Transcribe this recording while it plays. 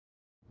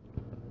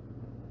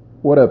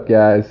What up,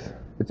 guys?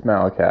 It's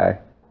Malachi.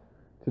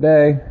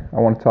 Today, I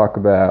want to talk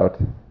about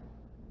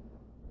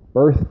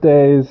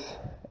birthdays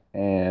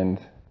and,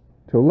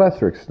 to a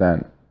lesser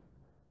extent,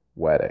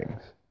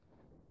 weddings.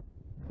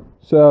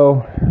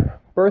 So,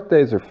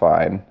 birthdays are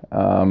fine.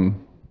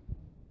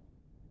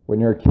 When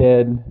you're a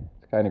kid,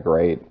 it's kind of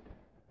great.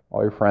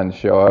 All your friends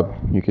show up.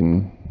 You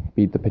can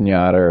beat the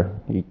piñata,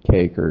 eat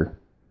cake, or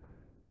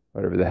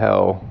whatever the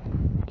hell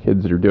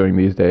kids are doing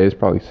these days.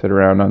 Probably sit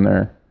around on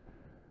their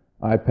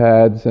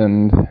iPads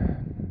and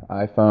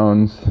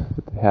iPhones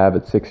that they have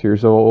at 6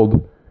 years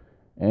old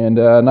and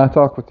not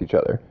talk with each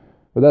other.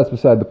 But that's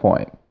beside the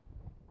point.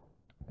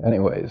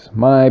 Anyways,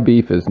 my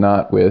beef is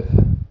not with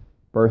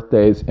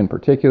birthdays in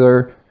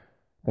particular.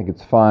 I think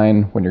it's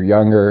fine when you're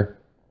younger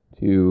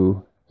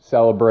to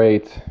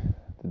celebrate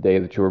the day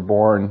that you were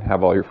born,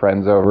 have all your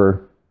friends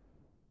over,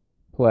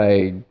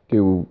 play,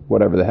 do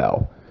whatever the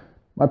hell.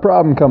 My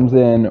problem comes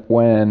in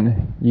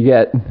when you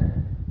get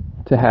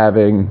to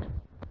having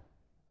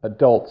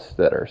adults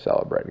that are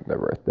celebrating their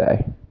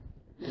birthday.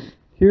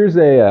 Here's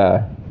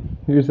a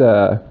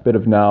bit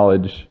of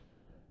knowledge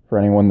for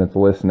anyone that's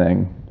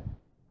listening.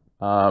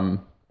 After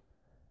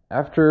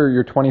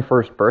your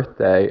 21st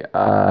birthday,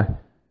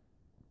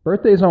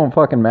 birthdays don't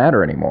fucking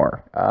matter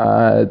anymore.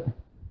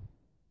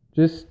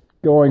 Just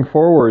going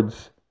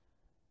forwards,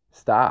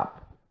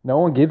 stop. No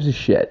one gives a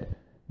shit.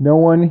 No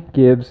one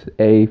gives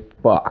a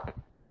fuck.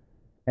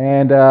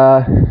 And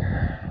a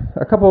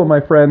couple of my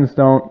friends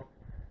don't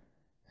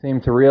seem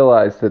to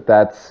realize that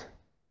that's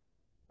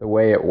the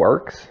way it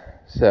works.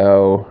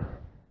 So,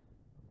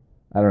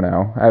 I don't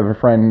know. I have a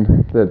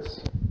friend that's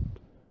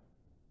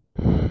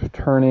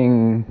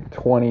turning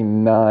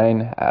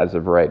 29 as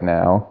of right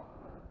now,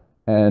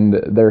 and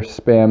they're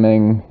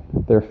spamming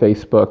their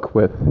Facebook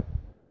with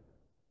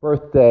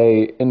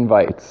birthday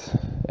invites.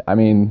 I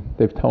mean,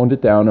 they've toned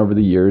it down over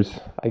the years.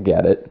 I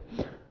get it.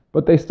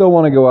 But they still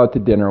want to go out to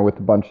dinner with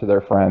a bunch of their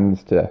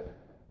friends to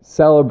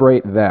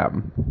celebrate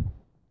them.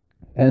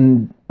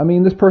 And, I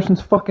mean, this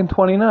person's fucking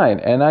 29,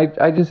 and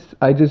I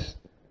just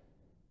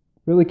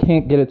really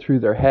can't get it through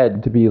their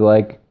head to be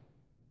like,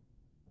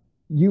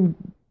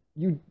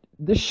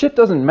 this shit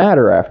doesn't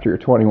matter after you're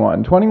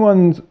 21.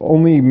 21's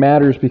only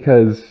matters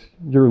because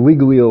you're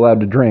legally allowed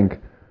to drink,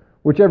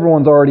 which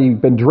everyone's already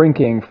been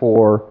drinking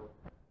for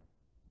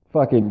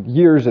fucking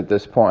years at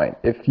this point.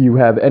 If you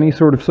have any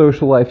sort of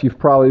social life, you've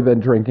probably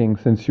been drinking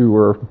since you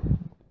were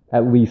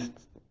at least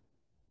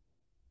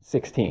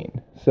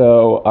 16.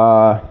 So,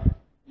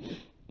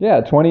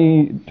 yeah,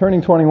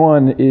 turning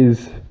 21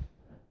 is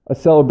a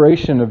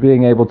celebration of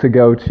being able to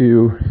go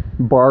to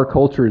bar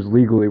cultures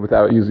legally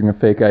without using a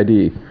fake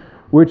ID,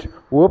 which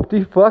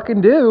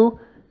whoop-de-fucking-do.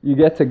 You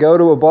get to go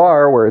to a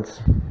bar where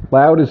it's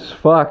loud as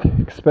fuck,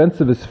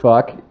 expensive as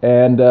fuck,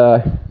 and,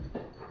 I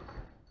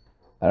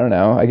don't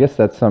know, I guess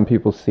that's some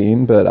people's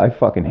scene, but I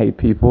fucking hate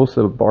people,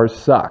 so bars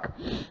suck.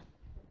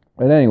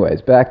 But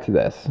anyways, back to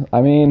this.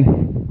 I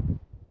mean,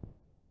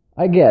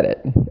 I get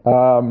it.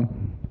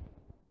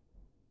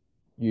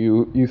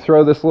 You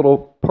throw this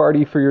little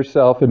party for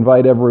yourself,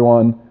 invite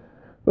everyone,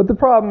 but the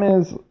problem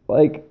is,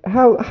 like,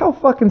 how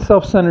fucking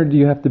self-centered do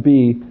you have to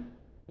be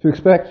to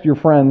expect your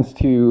friends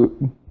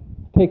to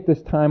take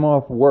this time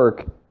off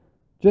work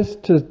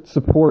just to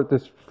support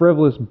this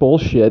frivolous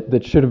bullshit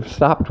that should have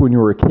stopped when you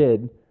were a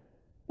kid,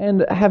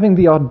 and having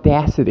the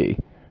audacity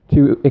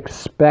to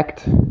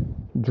expect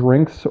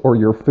drinks or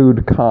your food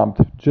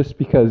comped just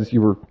because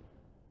you were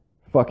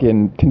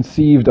fucking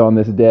conceived on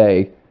this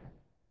day?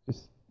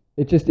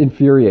 It just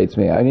infuriates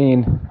me. I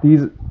mean,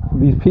 these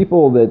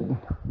people that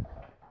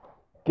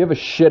give a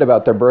shit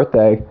about their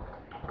birthday,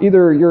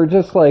 either you're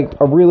just like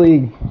a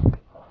really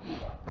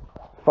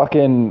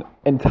fucking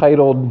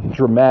entitled,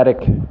 dramatic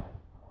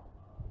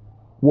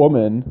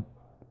woman,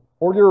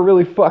 or you're a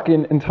really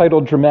fucking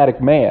entitled,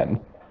 dramatic man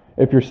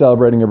if you're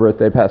celebrating your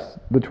birthday past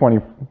the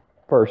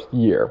 21st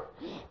year.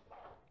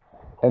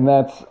 And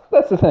that's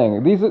the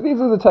thing. These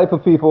are the type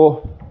of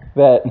people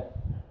that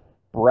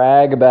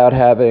brag about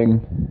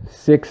having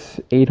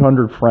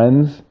 800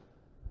 friends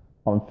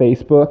on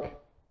Facebook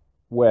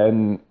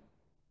when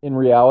in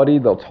reality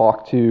they'll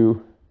talk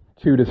to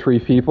 2 to 3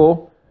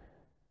 people,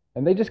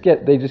 and they just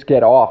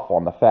get off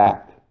on the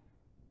fact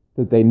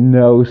that they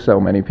know so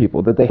many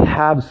people, that they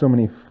have so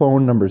many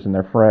phone numbers in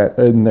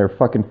their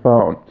fucking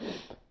phone.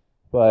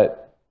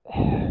 But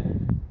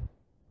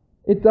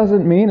it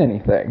doesn't mean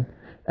anything,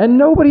 and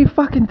nobody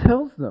fucking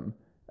tells them.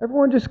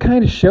 Everyone just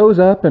kind of shows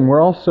up, and we're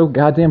all so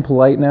goddamn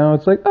polite now.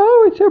 It's like,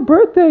 oh, it's your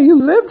birthday. You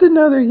lived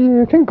another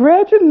year.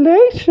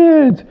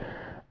 Congratulations.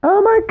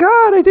 Oh my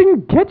God, I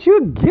didn't get you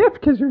a gift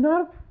because you're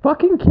not a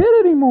fucking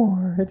kid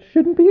anymore. It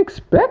shouldn't be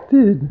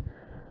expected.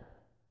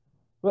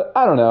 But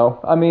I don't know.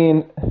 I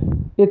mean,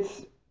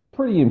 it's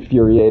pretty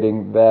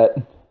infuriating that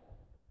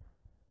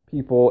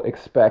people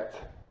expect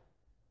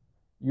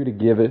you to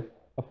give it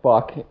a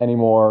fuck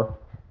anymore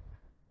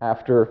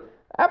after,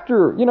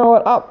 you know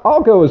what,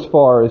 I'll go as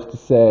far as to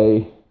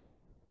say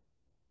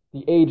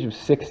the age of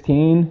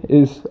 16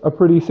 is a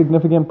pretty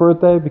significant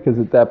birthday, because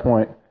at that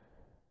point,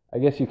 I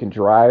guess you can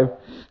drive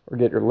or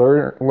get your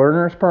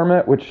learner's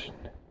permit, which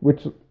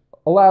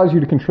allows you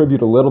to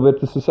contribute a little bit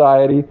to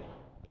society,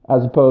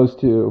 as opposed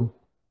to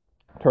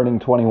turning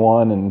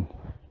 21 and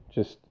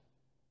just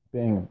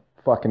being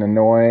fucking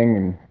annoying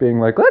and being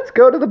like, let's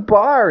go to the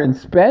bar and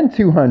spend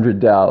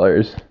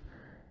 $200.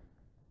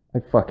 I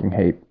fucking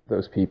hate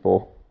those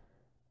people.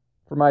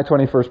 For my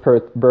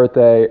 21st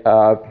birthday,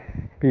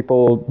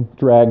 people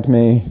dragged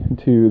me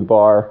to the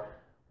bar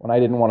when I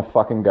didn't want to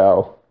fucking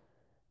go.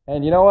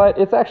 And you know what?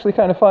 It's actually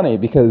kind of funny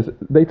because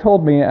they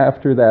told me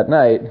after that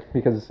night,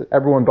 because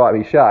everyone bought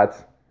me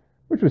shots,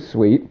 which was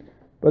sweet,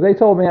 but they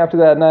told me after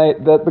that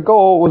night that the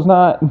goal was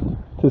not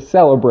to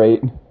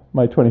celebrate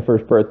my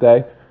 21st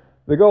birthday.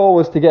 The goal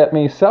was to get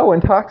me so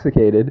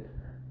intoxicated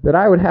that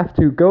I would have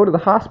to go to the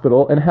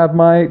hospital and have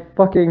my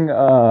fucking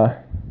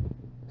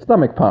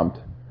stomach pumped.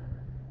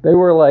 They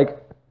were like,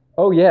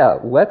 oh yeah,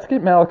 let's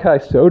get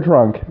Malachi so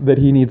drunk that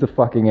he needs a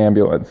fucking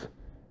ambulance.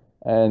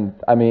 And,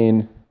 I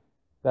mean,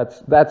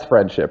 that's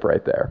friendship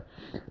right there.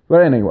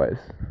 But anyways,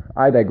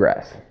 I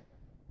digress.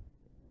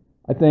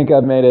 I think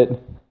I've made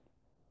it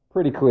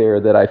pretty clear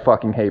that I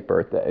fucking hate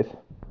birthdays.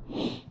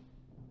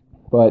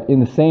 But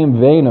in the same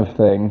vein of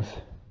things,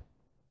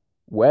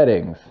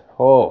 weddings.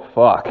 Oh,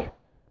 fuck.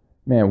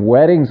 Man,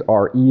 weddings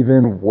are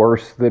even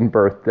worse than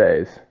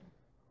birthdays.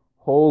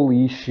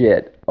 Holy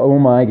shit. Oh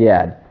my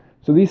god.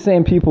 So these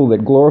same people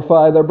that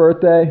glorify their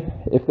birthday,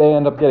 if they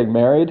end up getting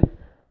married,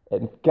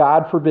 and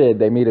God forbid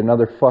they meet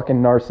another fucking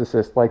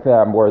narcissist like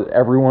them,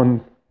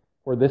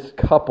 where this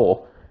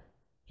couple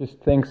just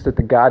thinks that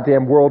the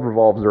goddamn world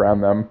revolves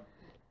around them.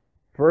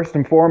 First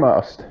and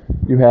foremost,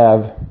 you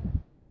have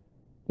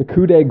the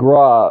coup de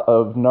grace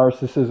of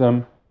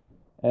narcissism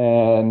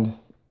and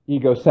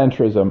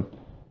egocentrism,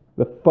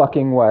 the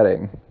fucking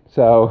wedding.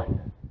 So,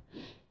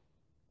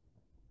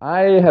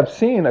 I have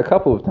seen a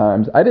couple of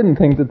times, I didn't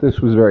think that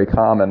this was very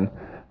common.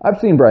 I've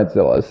seen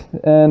bridezillas,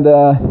 and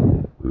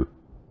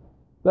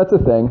that's a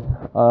thing.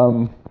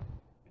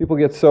 People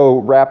get so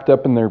wrapped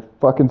up in their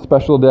fucking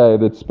special day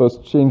that's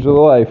supposed to change their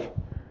life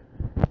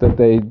that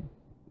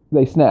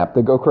they snap,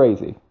 they go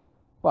crazy.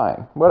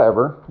 Fine,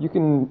 whatever. You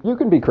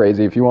can be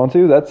crazy if you want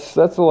to. That's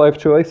a life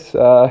choice.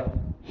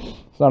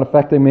 It's not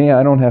affecting me.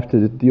 I don't have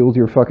to deal with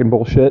your fucking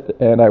bullshit,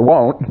 and I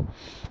won't.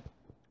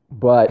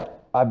 But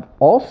I've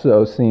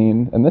also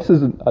seen, and this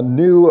is a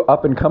new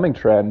up-and-coming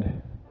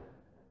trend,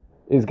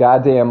 is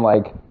goddamn,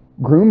 like,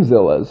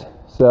 groomzillas.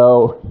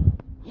 So,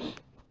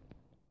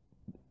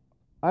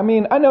 I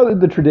mean, I know that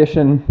the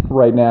tradition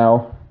right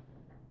now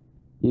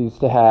is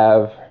to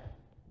have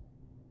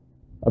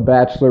a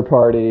bachelor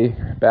party,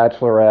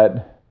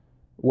 bachelorette,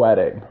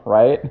 wedding,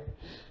 right?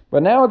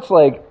 But now it's,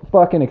 like,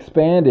 fucking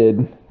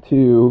expanded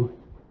to,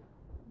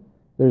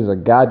 there's a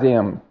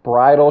goddamn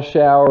bridal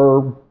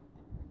shower,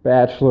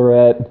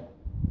 bachelorette,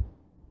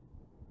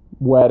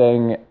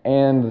 wedding,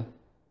 and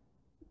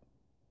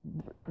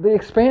the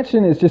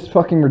expansion is just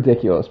fucking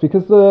ridiculous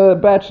because the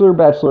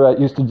bachelorette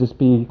used to just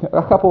be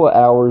a couple of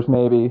hours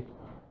maybe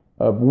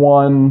of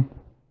one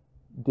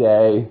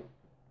day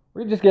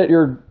where you just get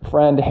your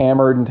friend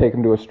hammered and take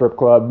him to a strip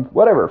club.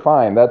 Whatever,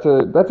 fine. That's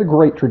a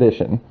great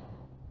tradition.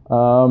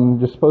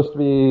 You're supposed to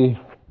be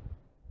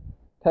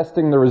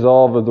testing the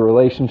resolve of the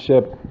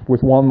relationship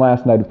with one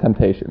last night of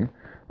temptation.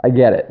 I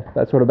get it.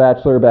 That's what a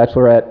bachelor or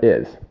bachelorette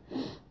is.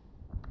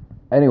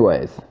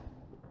 Anyways,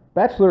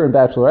 bachelor and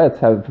bachelorettes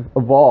have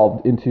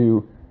evolved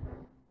into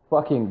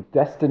fucking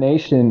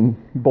destination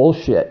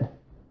bullshit.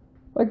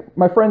 Like,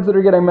 my friends that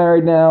are getting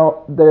married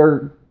now,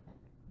 they're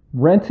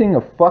renting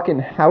a fucking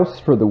house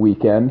for the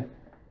weekend,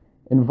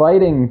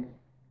 inviting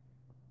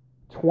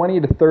 20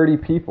 to 30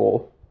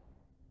 people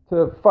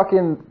to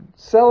fucking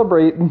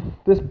celebrate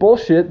this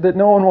bullshit that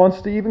no one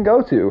wants to even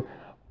go to.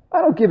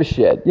 I don't give a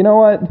shit. You know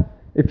what?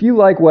 If you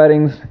like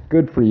weddings,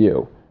 good for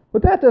you.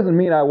 But that doesn't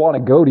mean I want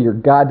to go to your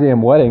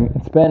goddamn wedding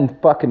and spend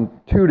fucking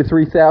 $2,000 to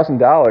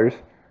 $3,000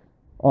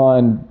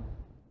 on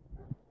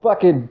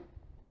fucking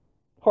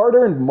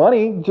hard-earned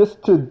money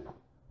just to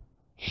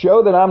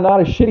show that I'm not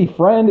a shitty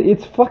friend.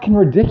 It's fucking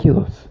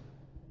ridiculous.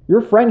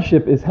 Your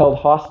friendship is held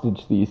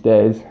hostage these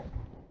days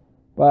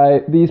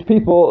by these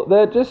people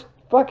that just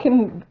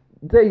fucking,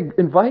 they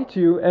invite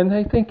you and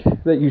they think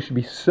that you should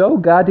be so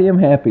goddamn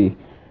happy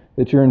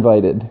that you're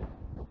invited.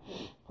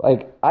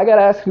 Like, I got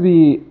asked to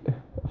be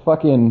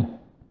fucking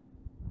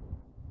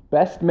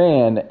best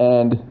man,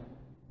 and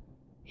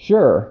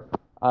sure,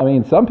 I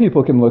mean, some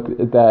people can look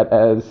at that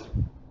as,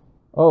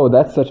 oh,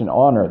 that's such an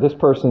honor. This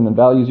person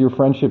values your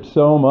friendship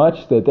so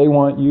much that they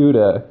want you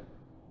to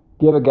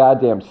give a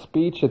goddamn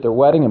speech at their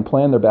wedding and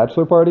plan their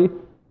bachelor party.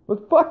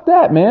 But fuck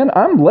that, man.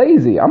 I'm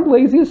lazy. I'm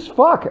lazy as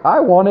fuck.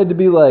 I wanted to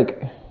be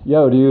like,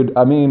 yo, dude,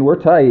 I mean,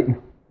 we're tight,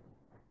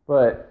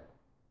 but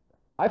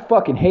I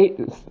fucking hate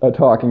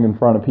talking in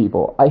front of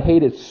people. I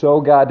hate it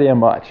so goddamn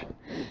much.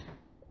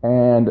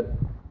 And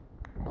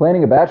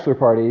planning a bachelor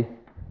party,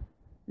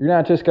 you're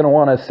not just going to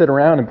want to sit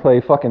around and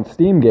play fucking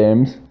Steam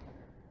games.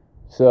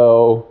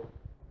 So,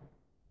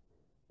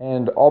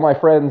 and all my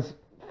friends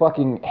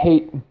fucking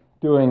hate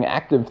doing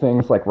active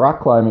things like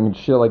rock climbing and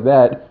shit like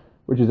that.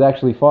 which is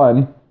actually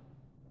fun.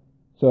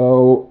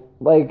 So,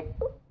 like,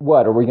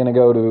 what? Are we going to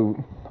go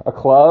to a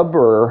club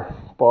or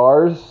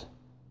bars?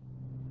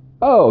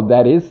 Oh,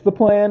 that is the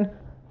plan?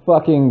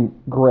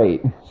 Fucking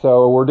great.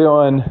 So we're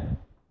doing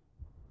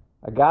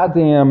a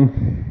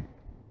goddamn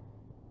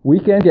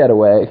weekend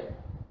getaway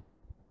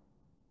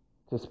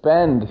to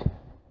spend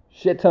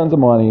shit tons of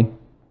money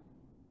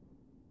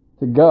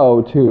to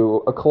go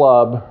to a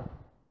club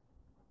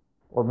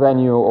or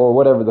venue or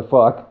whatever the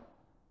fuck.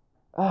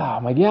 Oh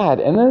my god.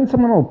 And then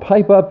someone will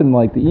pipe up in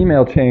like the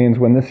email chains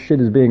when this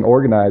shit is being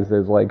organized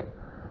as like,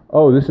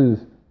 oh, this is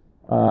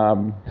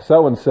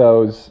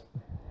so-and-so's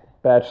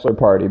bachelor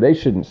party. They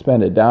shouldn't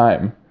spend a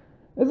dime.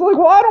 It's like,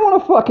 well, I don't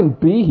want to fucking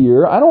be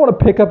here. I don't want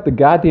to pick up the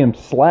goddamn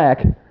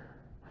slack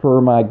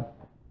for my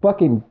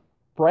fucking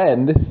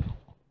friend.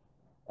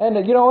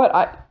 And you know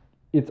what?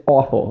 It's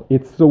awful.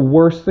 It's the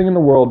worst thing in the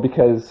world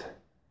because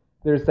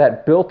there's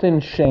that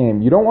built-in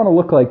shame. You don't want to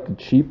look like the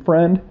cheap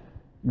friend.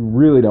 You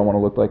really don't want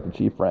to look like the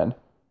cheap friend.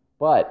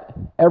 But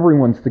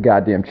everyone's the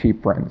goddamn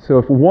cheap friend. So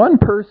if one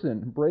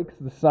person breaks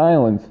the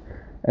silence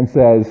and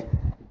says,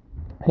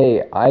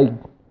 hey, I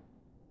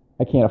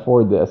can't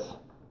afford this,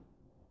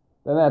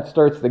 then that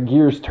starts the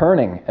gears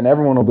turning, and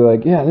everyone will be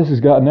like, yeah, this has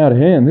gotten out of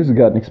hand, this has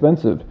gotten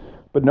expensive.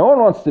 But no one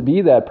wants to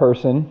be that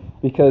person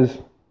because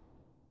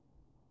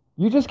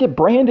you just get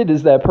branded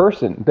as that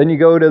person. Then you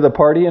go to the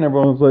party and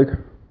everyone's like,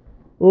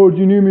 oh, do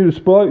you need me to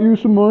spot you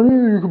some money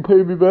and you can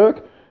pay me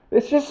back?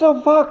 It's just so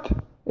fucked.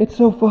 It's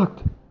so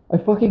fucked. I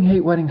fucking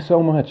hate weddings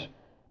so much.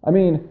 I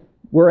mean,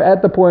 we're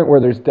at the point where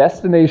there's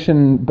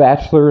destination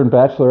bachelor and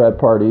bachelorette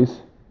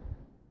parties.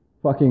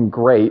 Fucking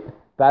great.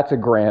 That's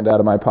 $1,000 out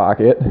of my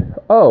pocket.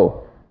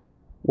 Oh,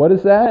 what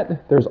is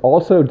that? There's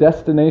also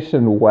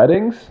destination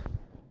weddings?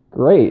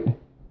 Great.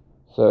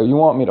 So you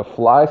want me to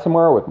fly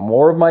somewhere with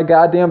more of my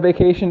goddamn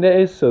vacation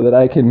days so that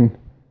I can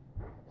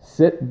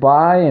sit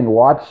by and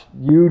watch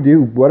you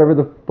do whatever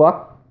the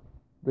fuck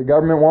the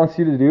government wants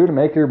you to do to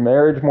make your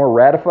marriage more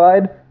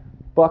ratified?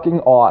 Fucking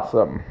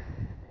awesome.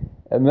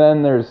 And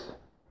then there's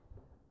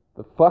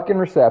the fucking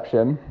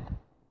reception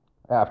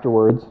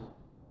afterwards,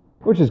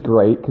 which is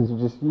great because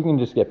you can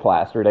just get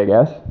plastered, I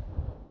guess.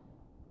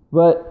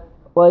 But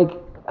like,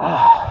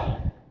 I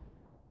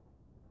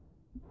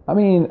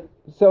mean,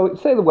 so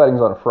say the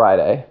wedding's on a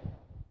Friday.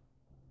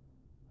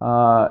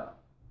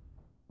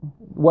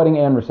 Wedding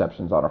and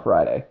reception's on a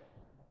Friday.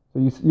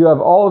 So you have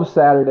all of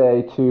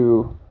Saturday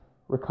to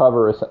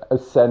recover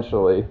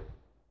essentially,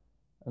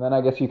 and then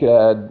I guess you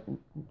could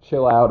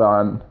chill out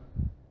on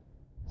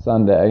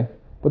Sunday.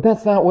 But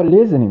that's not what it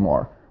is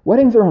anymore.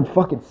 Weddings are on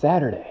fucking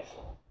Saturdays.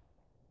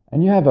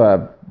 And you have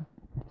a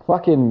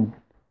fucking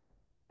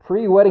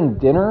pre-wedding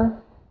dinner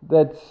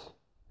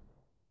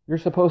you're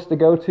supposed to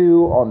go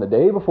to on the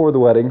day before the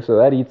wedding, so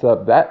that eats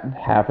up that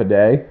half a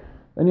day.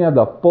 Then you have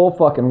the full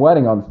fucking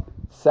wedding on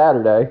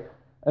Saturday,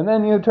 and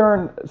then you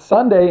turn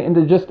Sunday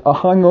into just a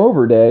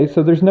hungover day,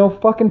 so there's no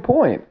fucking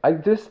point. I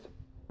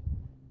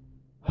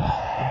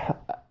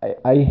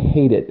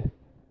hate it.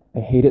 I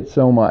hate it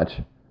so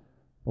much.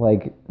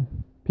 Like,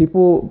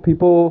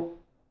 people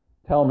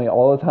tell me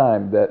all the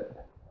time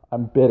that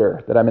I'm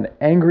bitter, that I'm an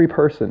angry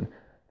person,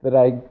 that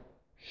I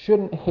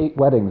shouldn't hate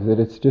weddings, that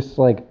it's just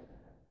like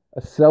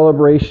a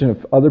celebration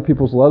of other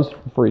people's loves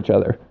for each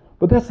other.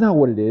 But that's not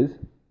what it is.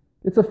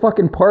 It's a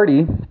fucking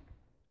party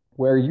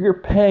where you're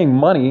paying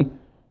money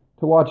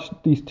to watch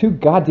these two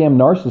goddamn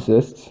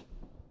narcissists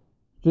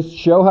just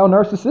show how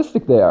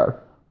narcissistic they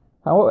are,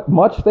 how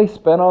much they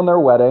spent on their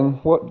wedding,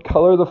 what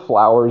color the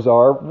flowers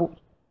are.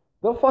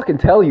 They'll fucking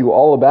tell you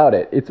all about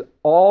it. It's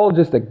all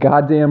just a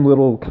goddamn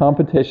little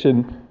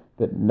competition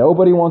that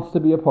nobody wants to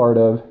be a part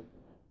of,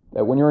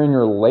 that when you're in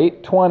your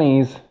late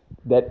 20s,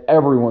 that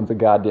everyone's a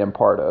goddamn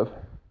part of.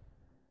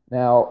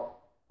 Now,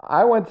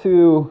 I went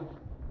to,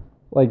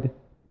 like,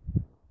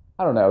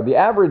 I don't know, the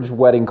average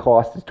wedding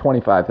cost is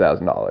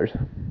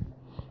 $25,000.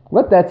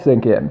 Let that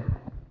sink in.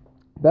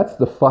 That's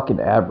the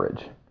fucking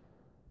average.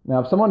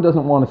 Now, if someone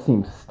doesn't want to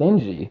seem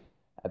stingy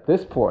at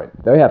this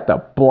point, they have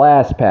to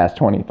blast past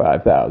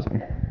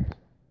 $25,000.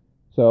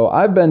 So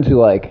I've been to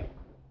like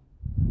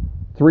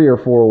 3 or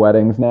 4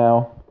 weddings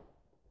now.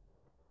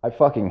 I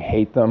fucking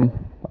hate them.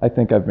 I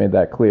think I've made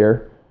that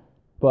clear.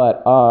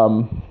 But,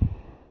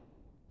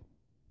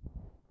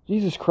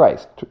 Jesus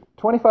Christ,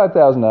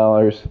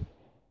 $25,000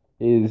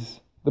 is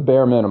the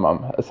bare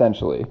minimum,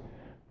 essentially.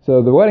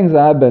 So the weddings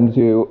I've been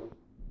to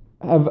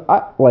have,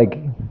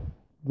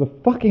 the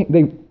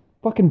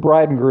fucking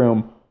bride and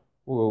groom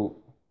will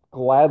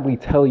gladly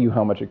tell you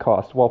how much it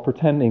costs while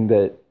pretending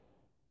that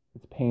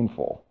it's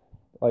painful.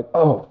 Like,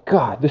 oh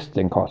God, this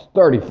thing costs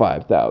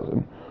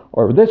 $35,000,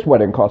 or this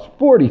wedding costs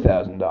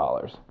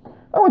 $40,000.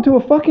 I went to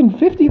a fucking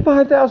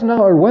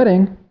 $55,000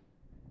 wedding,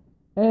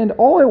 and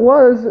all it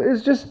was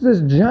is just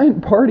this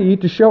giant party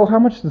to show how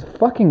much the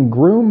fucking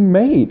groom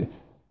made.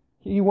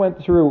 He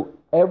went through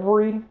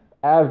every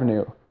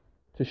avenue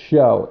to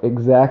show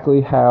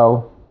exactly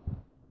how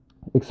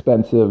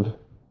expensive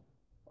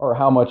or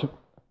how much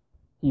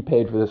he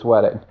paid for this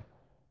wedding.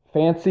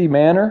 Fancy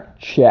manner?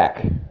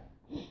 Check.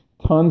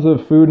 tons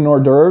of food and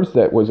hors d'oeuvres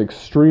that was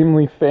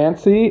extremely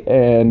fancy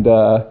and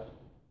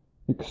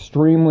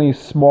extremely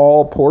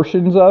small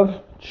portions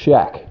of?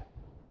 Check.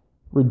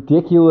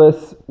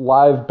 Ridiculous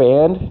live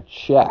band?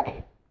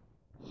 Check.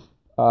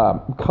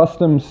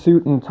 Custom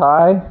suit and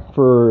tie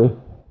for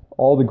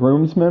all the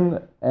groomsmen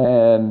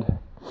and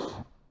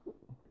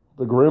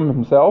the groom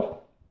himself?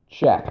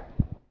 Check.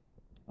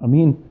 I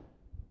mean,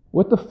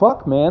 what the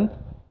fuck, man?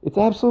 It's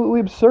absolutely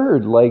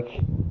absurd. Like,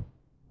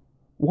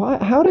 why?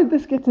 How did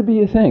this get to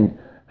be a thing?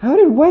 How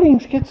did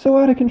weddings get so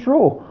out of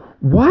control?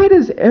 Why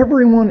does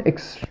everyone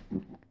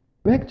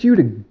expect you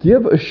to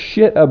give a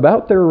shit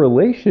about their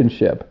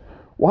relationship?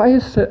 Why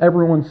is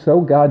everyone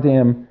so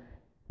goddamn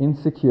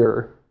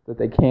insecure that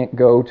they can't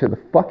go to the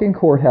fucking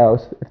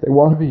courthouse if they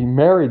want to be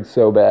married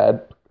so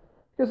bad?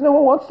 Because no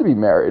one wants to be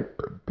married.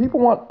 People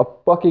want a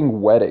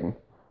fucking wedding.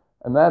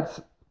 And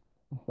that's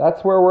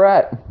where we're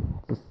at.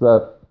 It's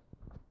the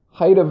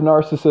height of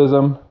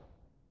narcissism,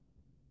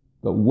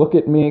 the look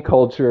at me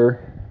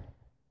culture.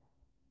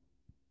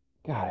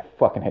 God, I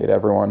fucking hate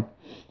everyone.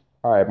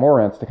 All right, more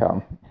rants to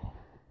come.